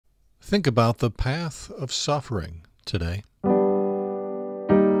think about the path of suffering today.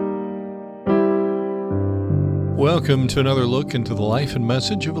 Welcome to another look into the life and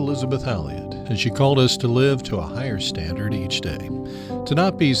message of Elisabeth Elliot, as she called us to live to a higher standard each day, to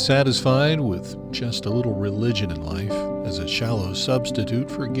not be satisfied with just a little religion in life as a shallow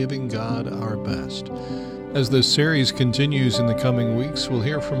substitute for giving God our best. As this series continues in the coming weeks, we'll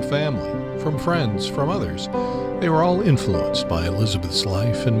hear from family, from friends, from others. They were all influenced by Elisabeth's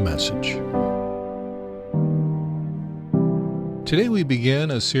life and message. Today we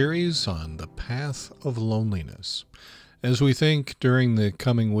begin a series on the path of loneliness, as we think during the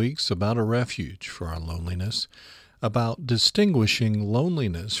coming weeks about a refuge for our loneliness, about distinguishing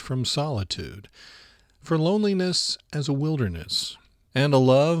loneliness from solitude, for loneliness as a wilderness, and a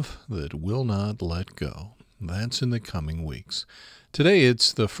love that will not let go. That's in the coming weeks. Today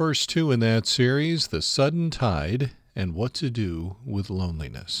it's the first two in that series, The Sudden Tide and What to Do with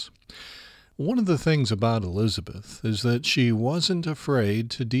Loneliness. One of the things about Elisabeth is that she wasn't afraid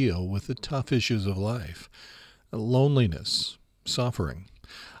to deal with the tough issues of life, loneliness, suffering.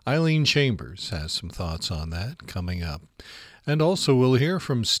 Eileen Chambers has some thoughts on that coming up. And also we'll hear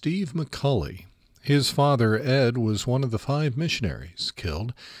from Steve McCully. His father, Ed, was one of the 5 missionaries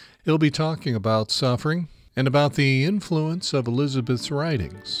killed. He'll be talking about suffering and about the influence of Elisabeth's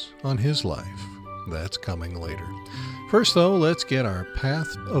writings on his life. That's coming later. First, though, let's get our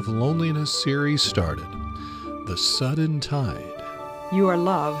Path of Loneliness series started. The Sudden Tide. You are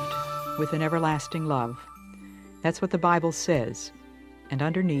loved with an everlasting love. That's what the Bible says. And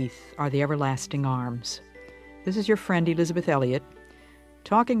underneath are the everlasting arms. This is your friend Elisabeth Elliot,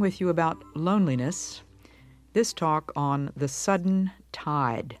 talking with you about loneliness. This talk on the sudden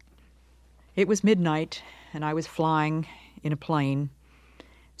tide. It was midnight, and I was flying in a plane,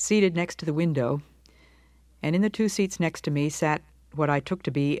 seated next to the window, and in the 2 seats next to me sat what I took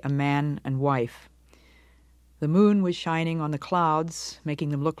to be a man and wife. The moon was shining on the clouds,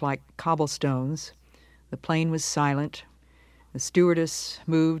 making them look like cobblestones. The plane was silent. The stewardess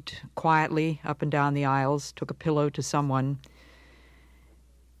moved quietly up and down the aisles, took a pillow to someone.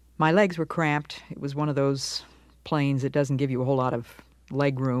 My legs were cramped. It was one of those planes that doesn't give you a whole lot of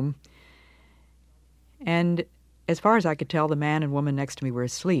leg room. And as far as I could tell, the man and woman next to me were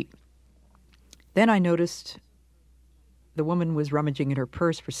asleep. Then I noticed the woman was rummaging in her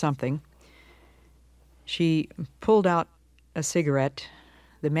purse for something. She pulled out a cigarette.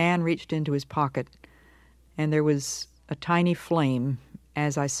 The man reached into his pocket, and there was a tiny flame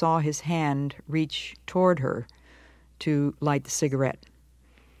as I saw his hand reach toward her to light the cigarette.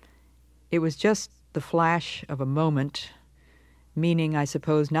 It was just the flash of a moment, meaning, I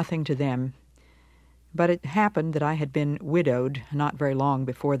suppose, nothing to them. But it happened that I had been widowed not very long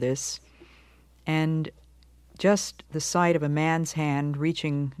before this, and just the sight of a man's hand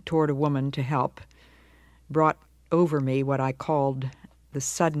reaching toward a woman to help brought over me what I called the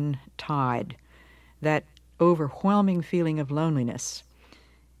sudden tide, that overwhelming feeling of loneliness.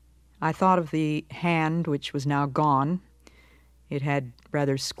 I thought of the hand, which was now gone. It had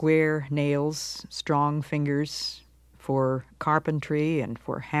rather square nails, strong fingers for carpentry and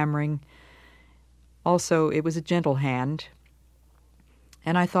for hammering. Also, it was a gentle hand.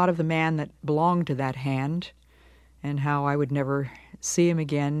 And I thought of the man that belonged to that hand and how I would never see him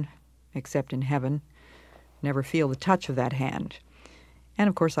again except in heaven, never feel the touch of that hand. And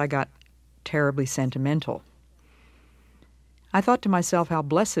of course I got terribly sentimental. I thought to myself how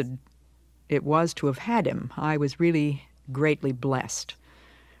blessed it was to have had him. I was really greatly blessed.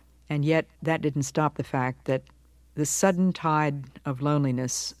 And yet that didn't stop the fact that the sudden tide of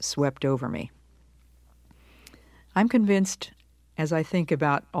loneliness swept over me. I'm convinced, as I think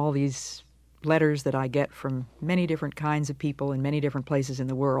about all these letters that I get from many different kinds of people in many different places in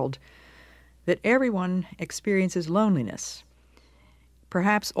the world, that everyone experiences loneliness.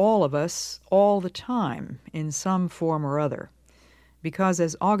 Perhaps all of us, all the time, in some form or other. Because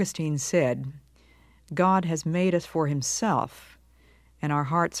as Augustine said, God has made us for himself, and our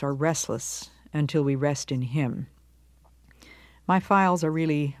hearts are restless until we rest in him. My files are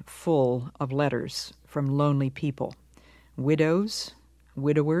really full of letters from lonely people, widows,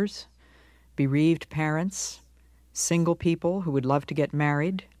 widowers, bereaved parents, single people who would love to get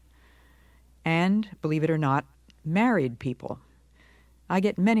married, and, believe it or not, married people. I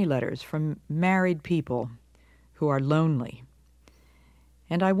get many letters from married people who are lonely.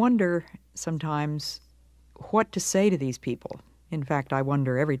 And I wonder sometimes what to say to these people. In fact, I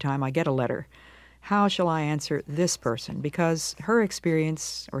wonder every time I get a letter, how shall I answer this person? Because her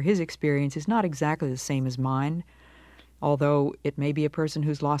experience or his experience is not exactly the same as mine, although it may be a person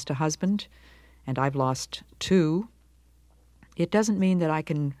who's lost a husband, and I've lost 2. It doesn't mean that I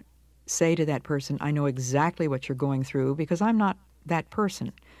can say to that person, I know exactly what you're going through because I'm not that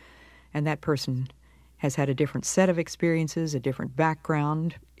person. And that person has had a different set of experiences, a different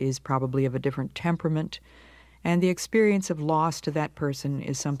background, is probably of a different temperament, and the experience of loss to that person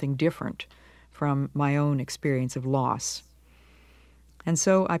is something different from my own experience of loss. And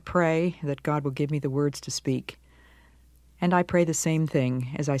so I pray that God will give me the words to speak. And I pray the same thing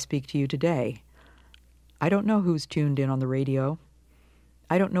as I speak to you today. I don't know who's tuned in on the radio.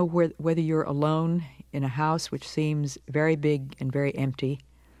 I don't know whether you're alone in a house which seems very big and very empty,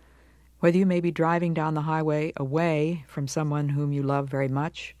 whether you may be driving down the highway away from someone whom you love very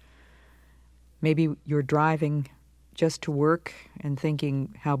much. Maybe you're driving just to work and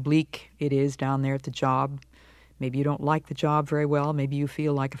thinking how bleak it is down there at the job. Maybe you don't like the job very well. Maybe you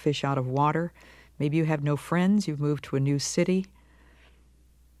feel like a fish out of water. Maybe you have no friends. You've moved to a new city.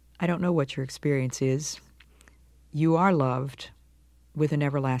 I don't know what your experience is. You are loved with an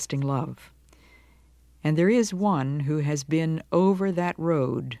everlasting love. And there is one who has been over that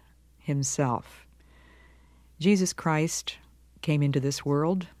road himself. Jesus Christ came into this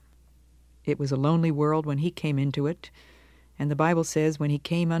world. It was a lonely world when he came into it. And the Bible says when he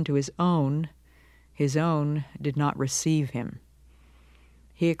came unto his own did not receive him.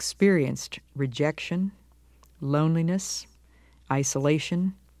 He experienced rejection, loneliness,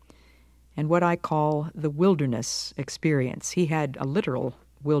 isolation, and what I call the wilderness experience. He had a literal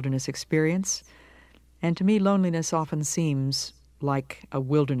wilderness experience, and to me loneliness often seems like a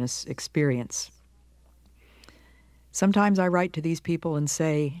wilderness experience. Sometimes I write to these people and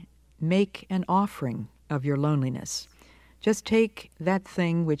say, make an offering of your loneliness. Just take that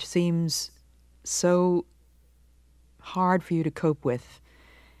thing which seems so hard for you to cope with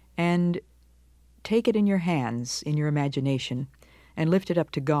and take it in your hands, in your imagination, and lift it up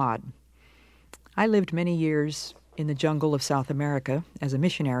to God. I lived many years in the jungle of South America as a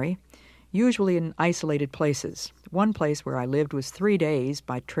missionary, usually in isolated places. One place where I lived was 3 days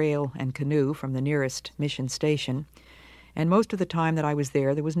by trail and canoe from the nearest mission station, and most of the time that I was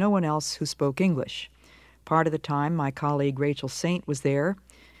there was no one else who spoke English. Part of the time, my colleague Rachel Saint was there.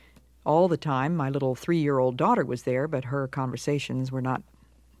 All the time, my little 3-year-old daughter was there, but her conversations were not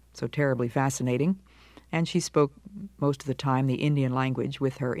so terribly fascinating, and she spoke most of the time the Indian language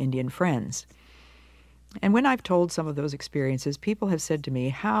with her Indian friends. And when I've told some of those experiences, people have said to me,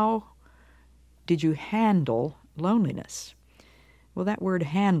 how did you handle loneliness? Well, that word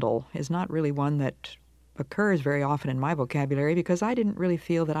handle is not really one that occurs very often in my vocabulary because I didn't really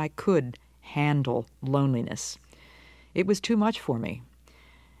feel that I could handle loneliness. It was too much for me.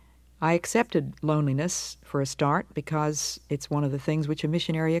 I accepted loneliness for a start because it's one of the things which a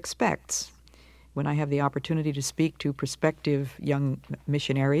missionary expects. When I have the opportunity to speak to prospective young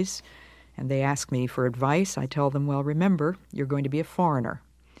missionaries and they ask me for advice, I tell them, well, remember, you're going to be a foreigner.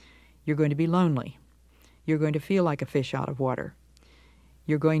 You're going to be lonely. You're going to feel like a fish out of water.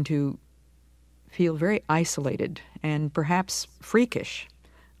 You're going to feel very isolated and perhaps freakish.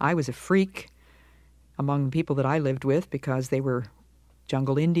 I was a freak among the people that I lived with because they were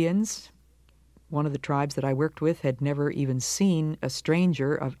jungle Indians. One of the tribes that I worked with had never even seen a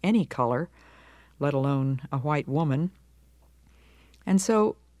stranger of any color, let alone a white woman. And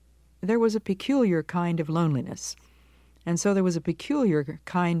so there was a peculiar kind of loneliness. And so there was a peculiar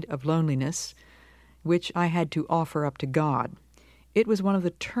kind of loneliness which I had to offer up to God. It was one of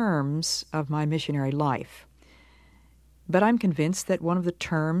the terms of my missionary life. But I'm convinced that one of the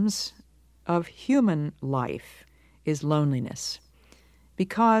terms of human life is loneliness.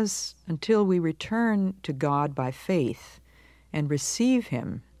 Because until we return to God by faith and receive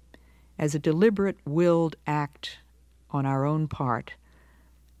him as a deliberate willed act on our own part,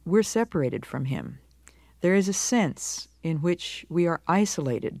 we're separated from him. There is a sense in which we are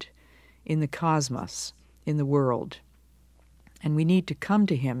isolated in the cosmos, in the world, and we need to come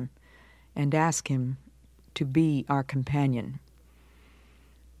to him and ask him to be our companion.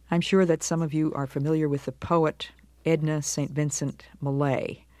 I'm sure that some of you are familiar with the poet Edna St. Vincent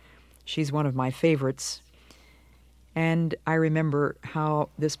Millay. She's one of my favorites, and I remember how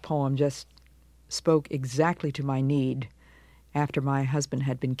this poem just spoke exactly to my need after my husband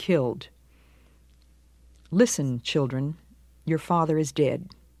had been killed. Listen, children, your father is dead.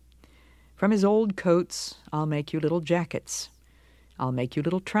 From his old coats, I'll make you little jackets. I'll make you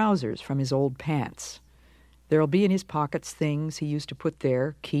little trousers from his old pants. There'll be in his pockets things he used to put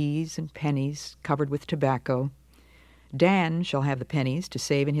there, keys and pennies covered with tobacco. Dan shall have the pennies to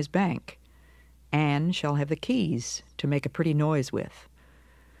save in his bank. Anne shall have the keys to make a pretty noise with.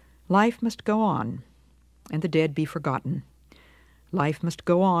 Life must go on, and the dead be forgotten. Life must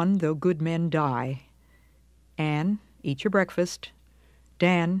go on, though good men die. Anne, eat your breakfast.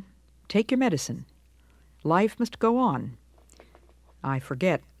 Dan, take your medicine. Life must go on. I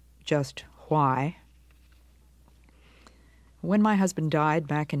forget just why. When my husband died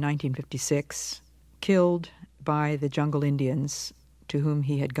back in 1956, killed by the jungle Indians to whom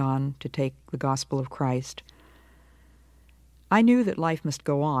he had gone to take the gospel of Christ, I knew that life must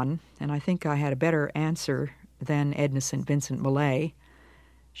go on, and I think I had a better answer than Edna St. Vincent Millay.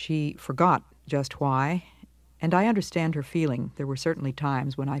 She forgot just why, and I understand her feeling. There were certainly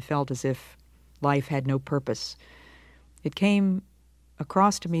times when I felt as if life had no purpose. It came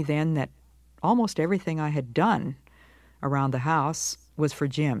across to me then that almost everything I had done around the house was for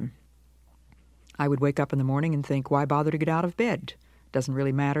Jim. I would wake up in the morning and think, why bother to get out of bed? Doesn't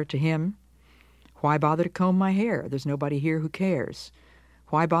really matter to him. Why bother to comb my hair? There's nobody here who cares.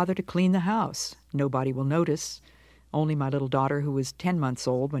 Why bother to clean the house? Nobody will notice. Only my little daughter, who was 10 months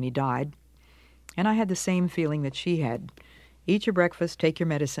old when he died. And I had the same feeling that she had. Eat your breakfast, take your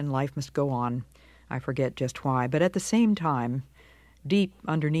medicine, life must go on. I forget just why. But at the same time, deep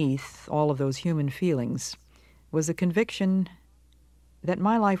underneath all of those human feelings was a conviction that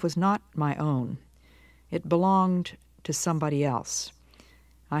my life was not my own. It belonged to somebody else.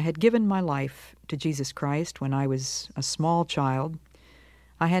 I had given my life to Jesus Christ when I was a small child.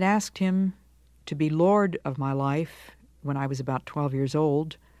 I had asked him to be Lord of my life when I was about 12 years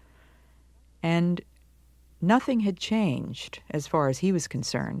old, and nothing had changed as far as he was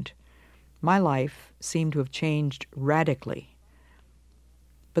concerned. My life seemed to have changed radically.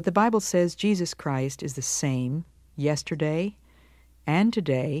 But the Bible says Jesus Christ is the same yesterday and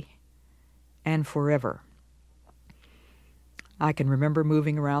today and forever. I can remember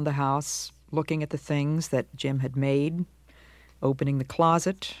moving around the house, looking at the things that Jim had made, opening the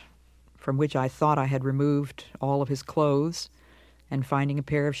closet from which I thought I had removed all of his clothes, and finding a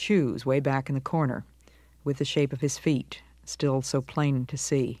pair of shoes way back in the corner with the shape of his feet still so plain to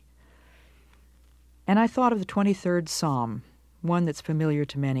see. And I thought of the 23rd Psalm, one that's familiar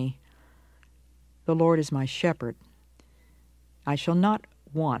to many. The Lord is my shepherd. I shall not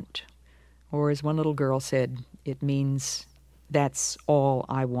want. Or as one little girl said, it means that's all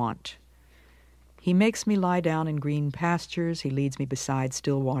I want. He makes me lie down in green pastures. He leads me beside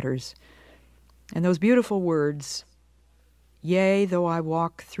still waters. And those beautiful words, yea, though I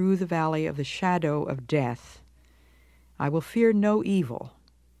walk through the valley of the shadow of death, I will fear no evil.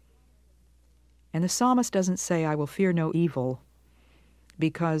 And the psalmist doesn't say, I will fear no evil,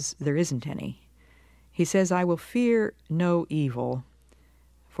 because there isn't any. He says, I will fear no evil,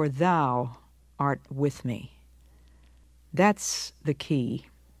 for thou art with me. That's the key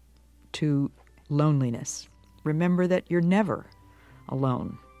to loneliness. Remember that you're never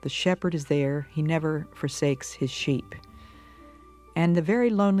alone. The shepherd is there. He never forsakes his sheep. And the very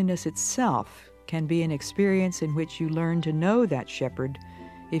loneliness itself can be an experience in which you learn to know that shepherd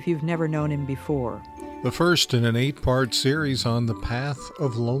if you've never known him before. The first in an 8-part series on the path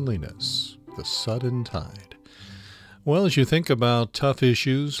of loneliness, the sudden tide. Well, as you think about tough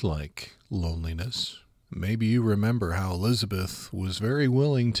issues like loneliness, maybe you remember how Elisabeth was very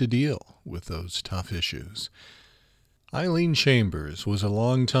willing to deal with those tough issues. Eileen Chambers was a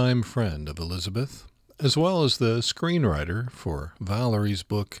longtime friend of Elisabeth, as well as the screenwriter for Valerie's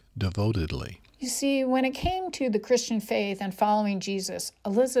book, Devotedly. You see, when it came to the Christian faith and following Jesus,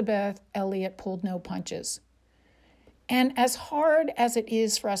 Elisabeth Elliot pulled no punches. And as hard as it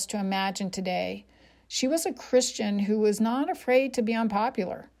is for us to imagine today, she was a Christian who was not afraid to be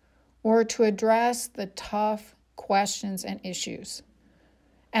unpopular or to address the tough questions and issues.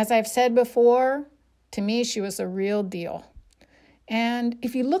 As I've said before, to me, she was a real deal. And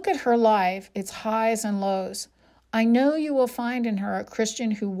if you look at her life, its highs and lows, I know you will find in her a Christian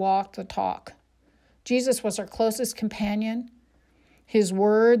who walked the talk. Jesus was her closest companion. His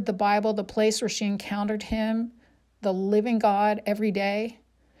word, the Bible, the place where she encountered him, the living God every day.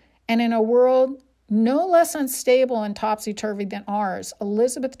 And in a world no less unstable and topsy-turvy than ours,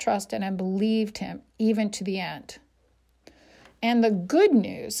 Elisabeth trusted and believed him even to the end. And the good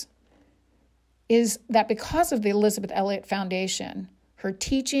news is that because of the Elisabeth Elliot Foundation, her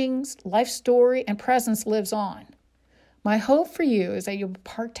teachings, life story, and presence lives on. My hope for you is that you'll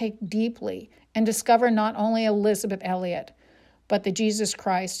partake deeply and discover not only Elisabeth Elliot, but the Jesus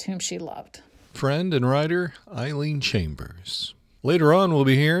Christ whom she loved. Friend and writer Eileen Chambers. Later on, we'll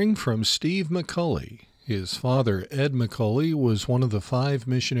be hearing from Steve McCully. His father, Ed McCully, was one of the 5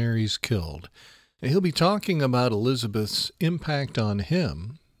 missionaries killed. He'll be talking about Elisabeth's impact on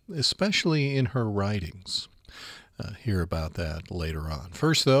him, especially in her writings. Hear about that later on.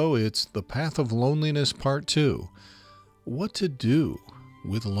 First, though, it's The Path of Loneliness, Part 2. What to do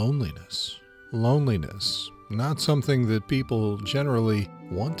with loneliness. Loneliness, not something that people generally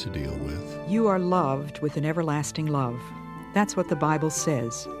want to deal with. You are loved with an everlasting love. That's what the Bible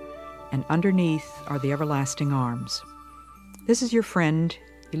says. And underneath are the everlasting arms. This is your friend,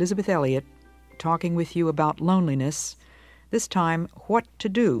 Elisabeth Elliot, talking with you about loneliness, this time, what to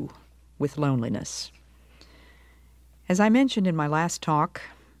do with loneliness. As I mentioned in my last talk,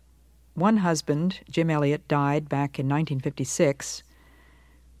 one husband, Jim Elliot, died back in 1956,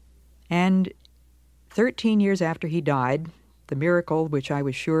 and 13 years after he died, the miracle which I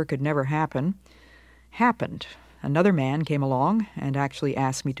was sure could never happen, happened. Another man came along and actually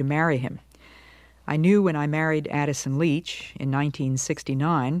asked me to marry him. I knew when I married Addison Leach in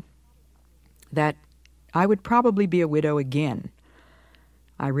 1969 that I would probably be a widow again.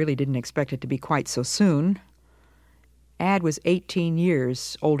 I really didn't expect it to be quite so soon. Ad was 18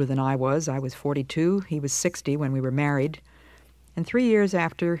 years older than I was. I was 42. He was 60 when we were married. And 3 years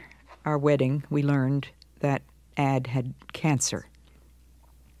after our wedding, we learned that Ad had cancer.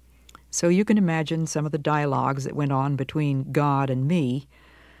 So you can imagine some of the dialogues that went on between God and me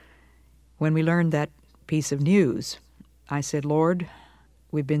when we learned that piece of news. I said, Lord,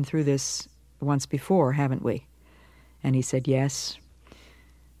 we've been through this once before, haven't we? And he said, yes.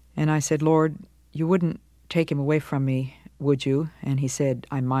 And I said, Lord, you wouldn't take him away from me, would you? And he said,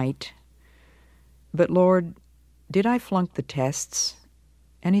 I might. But Lord, did I flunk the tests?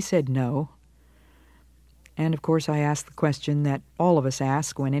 And he said, no. And of course I asked the question that all of us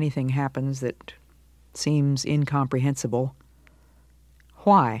ask when anything happens that seems incomprehensible.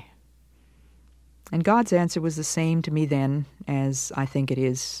 Why? And God's answer was the same to me then as I think it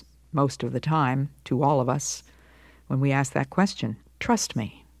is most of the time to all of us when we ask that question. Trust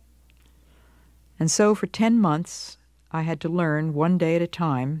me. And so for 10 months, I had to learn one day at a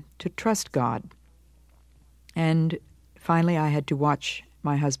time to trust God. And finally, I had to watch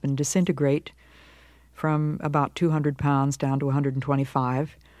my husband disintegrate from about 200 pounds down to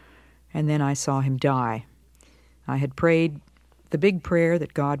 125, and then I saw him die. I had prayed the big prayer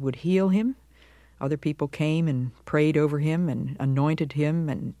that God would heal him. Other people came and prayed over him and anointed him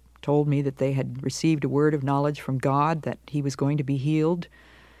and told me that they had received a word of knowledge from God that he was going to be healed.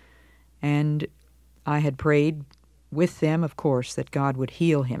 And I had prayed with them, of course, that God would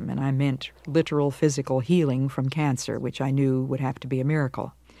heal him, and I meant literal physical healing from cancer, which I knew would have to be a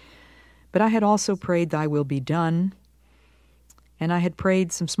miracle. But I had also prayed, thy will be done, and I had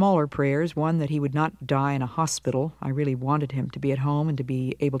prayed some smaller prayers, one that he would not die in a hospital. I really wanted him to be at home and to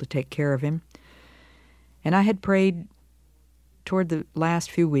be able to take care of him. And I had prayed toward the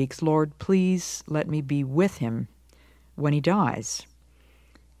last few weeks, Lord, please let me be with him when he dies.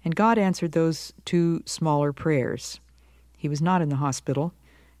 And God answered those two smaller prayers. He was not in the hospital,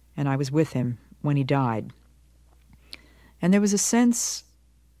 and I was with him when he died. And there was a sense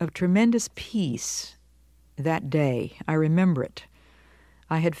of tremendous peace that day. I remember it.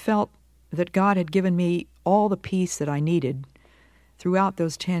 I had felt that God had given me all the peace that I needed throughout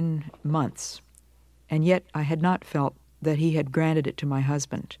those 10 months, and yet I had not felt that he had granted it to my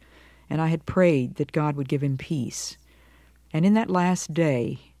husband, and I had prayed that God would give him peace. And in that last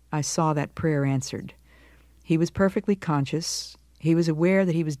day, I saw that prayer answered. He was perfectly conscious, he was aware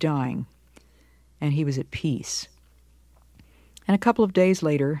that he was dying, and he was at peace. And a couple of days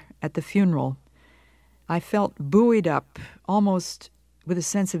later, at the funeral, I felt buoyed up, almost with a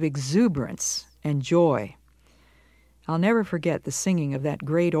sense of exuberance and joy. I'll never forget the singing of that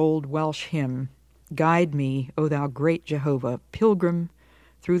great old Welsh hymn, Guide me, O thou great Jehovah, pilgrim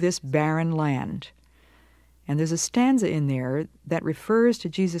through this barren land. And there's a stanza in there that refers to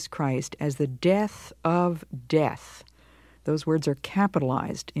Jesus Christ as the death of death. Those words are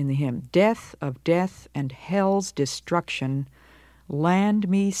capitalized in the hymn. Death of death and hell's destruction, land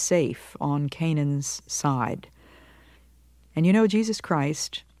me safe on Canaan's side. And you know, Jesus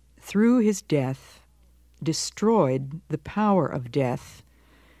Christ, through his death, destroyed the power of death.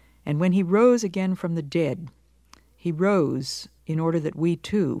 And when he rose again from the dead, he rose in order that we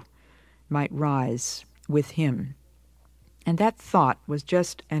too might rise with him. And that thought was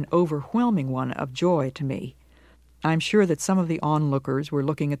just an overwhelming one of joy to me. I'm sure that some of the onlookers were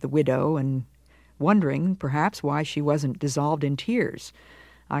looking at the widow and wondering, perhaps, why she wasn't dissolved in tears.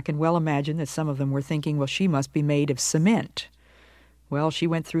 I can well imagine that some of them were thinking, well, she must be made of cement. Well, she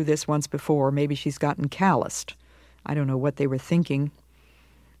went through this once before. Maybe she's gotten calloused. I don't know what they were thinking.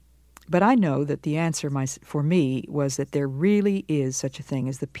 But I know that the answer for me was that there really is such a thing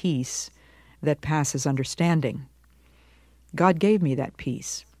as the peace that passes understanding. God gave me that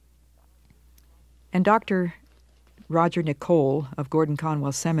peace. And Dr. Roger Nicole of Gordon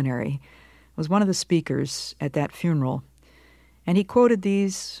Conwell Seminary was one of the speakers at that funeral, and he quoted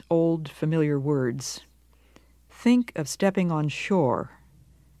these old familiar words. think of stepping on shore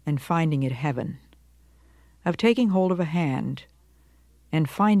and finding it heaven, of taking hold of a hand and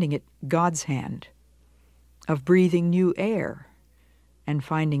finding it God's hand, of breathing new air and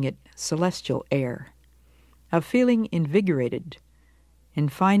finding it celestial air, of feeling invigorated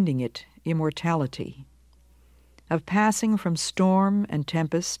and finding it immortality, of passing from storm and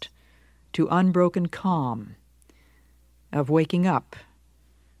tempest to unbroken calm, of waking up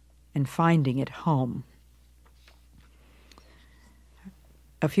and finding it home.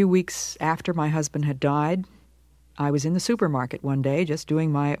 A few weeks after my husband had died, I was in the supermarket one day just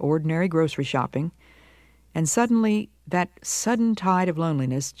doing my ordinary grocery shopping, and suddenly that sudden tide of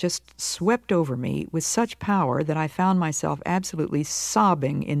loneliness just swept over me with such power that I found myself absolutely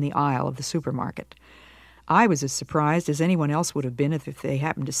sobbing in the aisle of the supermarket. I was as surprised as anyone else would have been if they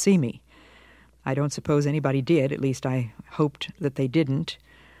happened to see me. I don't suppose anybody did, at least I hoped that they didn't.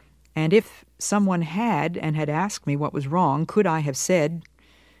 And if someone had and had asked me what was wrong, could I have said,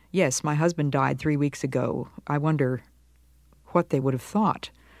 "Yes, my husband died 3 weeks ago," I wonder what they would have thought.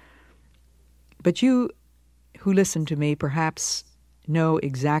 But you who listen to me perhaps know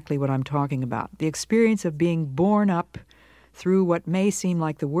exactly what I'm talking about. The experience of being borne up through what may seem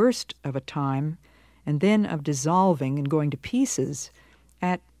like the worst of a time, and then of dissolving and going to pieces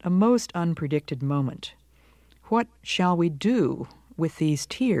at a most unpredicted moment. What shall we do with these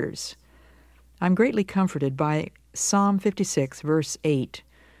tears? I'm greatly comforted by Psalm 56, verse 8.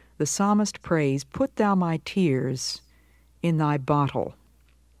 The psalmist prays, "Put thou my tears in thy bottle."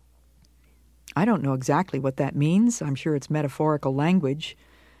 I don't know exactly what that means. I'm sure it's metaphorical language.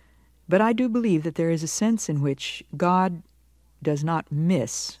 But I do believe that there is a sense in which God does not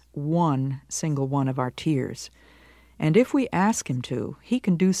miss one single one of our tears. And if we ask him to, he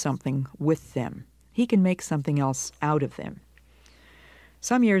can do something with them. He can make something else out of them.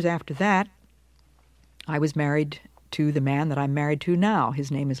 Some years after that, I was married to the man that I'm married to now.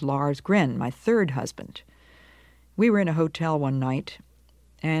 His name is Lars Gren, my third husband. We were in a hotel one night,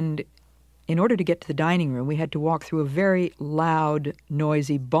 and in order to get to the dining room, we had to walk through a very loud,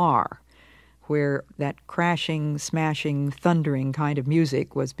 noisy bar where that crashing, smashing, thundering kind of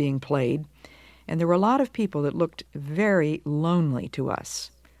music was being played. And there were a lot of people that looked very lonely to us.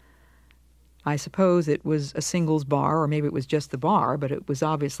 I suppose it was a singles bar, or maybe it was just the bar, but it was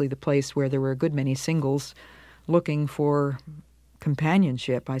obviously the place where there were a good many singles looking for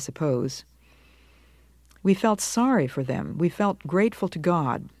companionship, I suppose. We felt sorry for them. We felt grateful to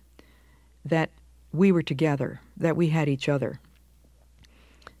God that we were together, that we had each other.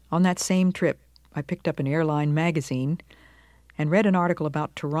 On that same trip, I picked up an airline magazine and read an article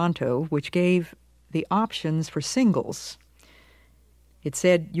about Toronto, which gave the options for singles. It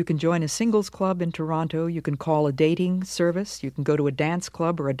said you can join a singles club in Toronto, you can call a dating service, you can go to a dance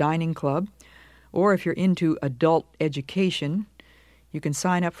club or a dining club, or if you're into adult education, you can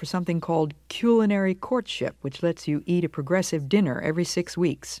sign up for something called culinary courtship, which lets you eat a progressive dinner every 6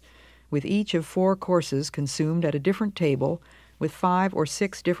 weeks, with each of 4 courses consumed at a different table with 5 or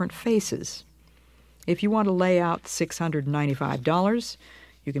 6 different faces. If you want to lay out $695,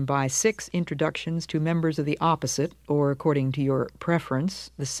 you can buy 6 introductions to members of the opposite, or according to your preference,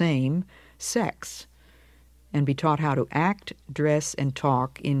 the same sex, and be taught how to act, dress, and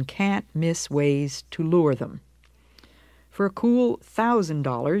talk in can't-miss ways to lure them. For a cool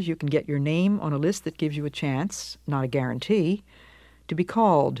 $1,000, you can get your name on a list that gives you a chance, not a guarantee, to be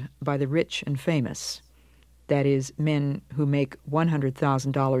called by the rich and famous. That is, men who make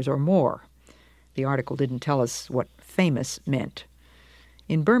 $100,000 or more. The article didn't tell us what famous meant.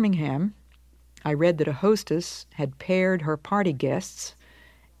 In Birmingham, I read that a hostess had paired her party guests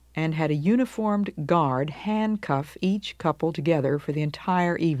and had a uniformed guard handcuff each couple together for the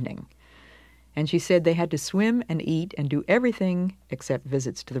entire evening. And she said they had to swim and eat and do everything, except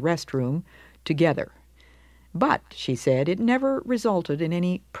visits to the restroom, together. But, she said, it never resulted in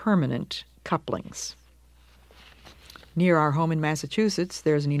any permanent couplings. Near our home in Massachusetts,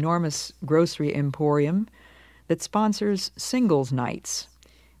 there's an enormous grocery emporium that sponsors singles nights,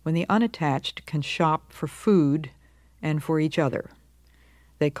 when the unattached can shop for food and for each other.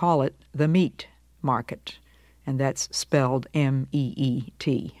 They call it the meat market, and that's spelled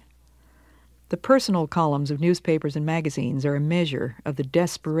M-E-E-T. The personal columns of newspapers and magazines are a measure of the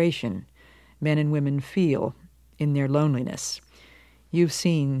desperation men and women feel in their loneliness. You've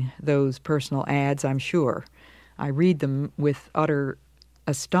seen those personal ads, I'm sure. I read them with utter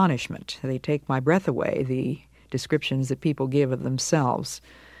astonishment. They take my breath away, the descriptions that people give of themselves.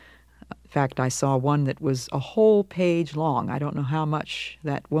 In fact, I saw one that was a whole page long. I don't know how much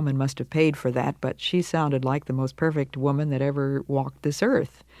that woman must have paid for that, but she sounded like the most perfect woman that ever walked this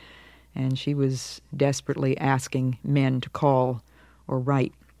earth. and she was desperately asking men to call or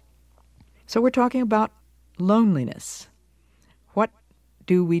write. So we're talking about loneliness. What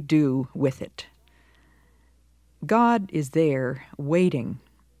do we do with it? God is there waiting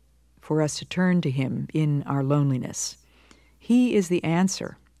for us to turn to Him in our loneliness. He is the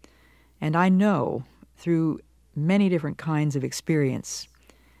answer. And I know through many different kinds of experience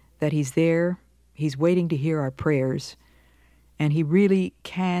that He's there, He's waiting to hear our prayers, and He really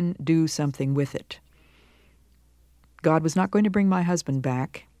can do something with it. God was not going to bring my husband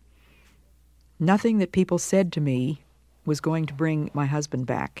back. Nothing that people said to me was going to bring my husband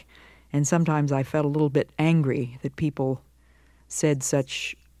back. And sometimes I felt a little bit angry that people said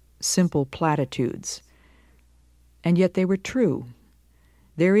such simple platitudes. And yet they were true.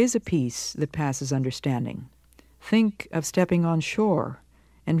 There is a peace that passes understanding. Think of stepping on shore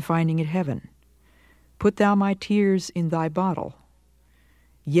and finding it heaven. Put thou my tears in thy bottle.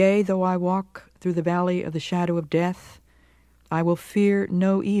 Yea, though I walk through the valley of the shadow of death, I will fear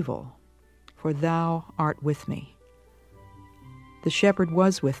no evil, for thou art with me. The shepherd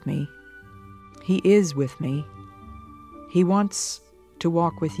was with me. He is with me. He wants to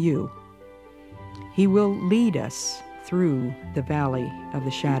walk with you. He will lead us through the valley of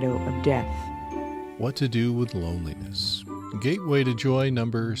the shadow of death. What to do with loneliness. Gateway to Joy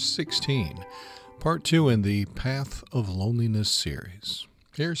number 16, part 2 in the Path of Loneliness series.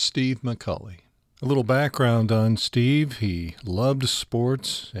 Here's Steve McCully. A little background on Steve. He loved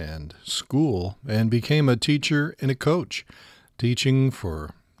sports and school and became a teacher and a coach, teaching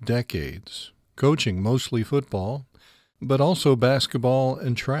for decades, coaching mostly football, but also basketball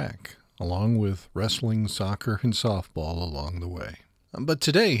and track, along with wrestling, soccer, and softball along the way. But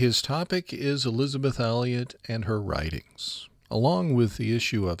today his topic is Elisabeth Elliot and her writings, along with the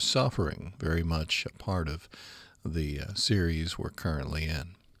issue of suffering, very much a part of the series we're currently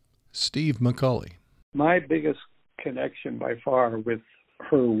in. Steve McCully. My biggest connection by far with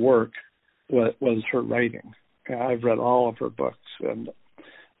her work was her writing. I've read all of her books and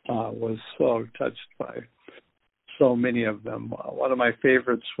was so touched by so many of them. One of my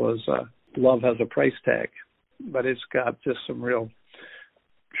favorites was Love Has a Price Tag, but it's got just some real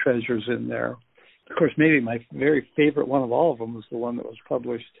treasures in there. Of course, maybe my very favorite one of all of them was the one that was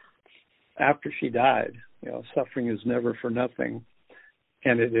published after she died. Suffering is Never for Nothing.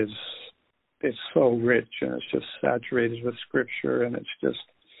 And it's so rich, and it's just saturated with scripture, and it's just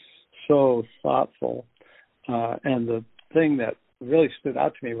so thoughtful. And the thing that really stood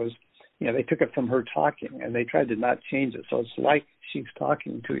out to me was, they took it from her talking, and they tried to not change it. So it's like she's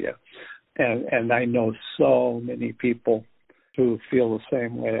talking to you. And I know so many people who feel the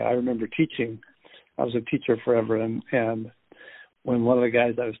same way. I remember teaching. I was a teacher forever, and when one of the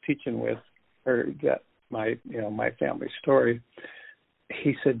guys I was teaching with heard that my family story,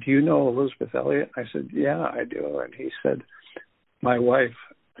 he said, "Do you know Elisabeth Elliot?" I said, "Yeah, I do." And he said, "My wife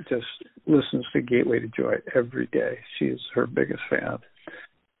just listens to Gateway to Joy every day. She's her biggest fan."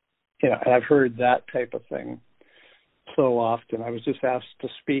 And I've heard that type of thing so often. I was just asked to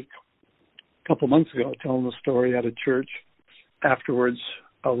speak a couple months ago, telling the story at a church. Afterwards,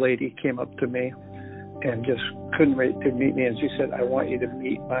 a lady came up to me and just couldn't wait to meet me. And she said, "I want you to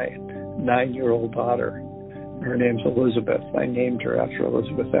meet my 9-year-old daughter. Her name's Elisabeth. I named her after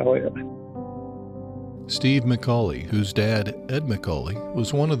Elisabeth Elliot." Steve McCully, whose dad, Ed McCully,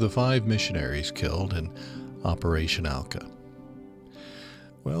 was one of the 5 missionaries killed in Operation Auca.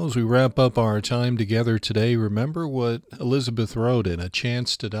 Well, as we wrap up our time together today, remember what Elisabeth wrote in A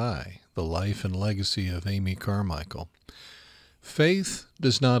Chance to Die, The Life and Legacy of Amy Carmichael. Faith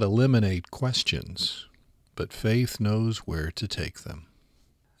does not eliminate questions, but faith knows where to take them.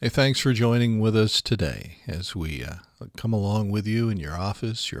 Hey, thanks for joining with us today as we come along with you in your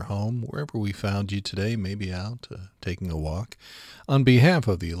office, your home, wherever we found you today, maybe out taking a walk. On behalf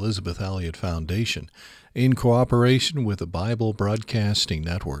of the Elisabeth Elliot Foundation, in cooperation with the Bible Broadcasting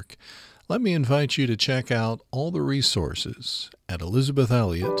Network, let me invite you to check out all the resources at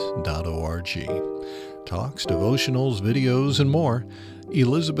elisabethelliot.org. Talks, devotionals, videos, and more,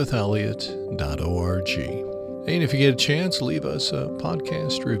 elisabethelliot.org. And if you get a chance, leave us a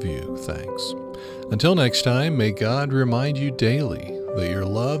podcast review. Thanks. Until next time, may God remind you daily that you're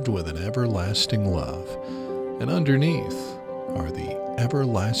loved with an everlasting love, and underneath are the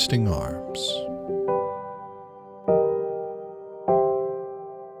everlasting arms.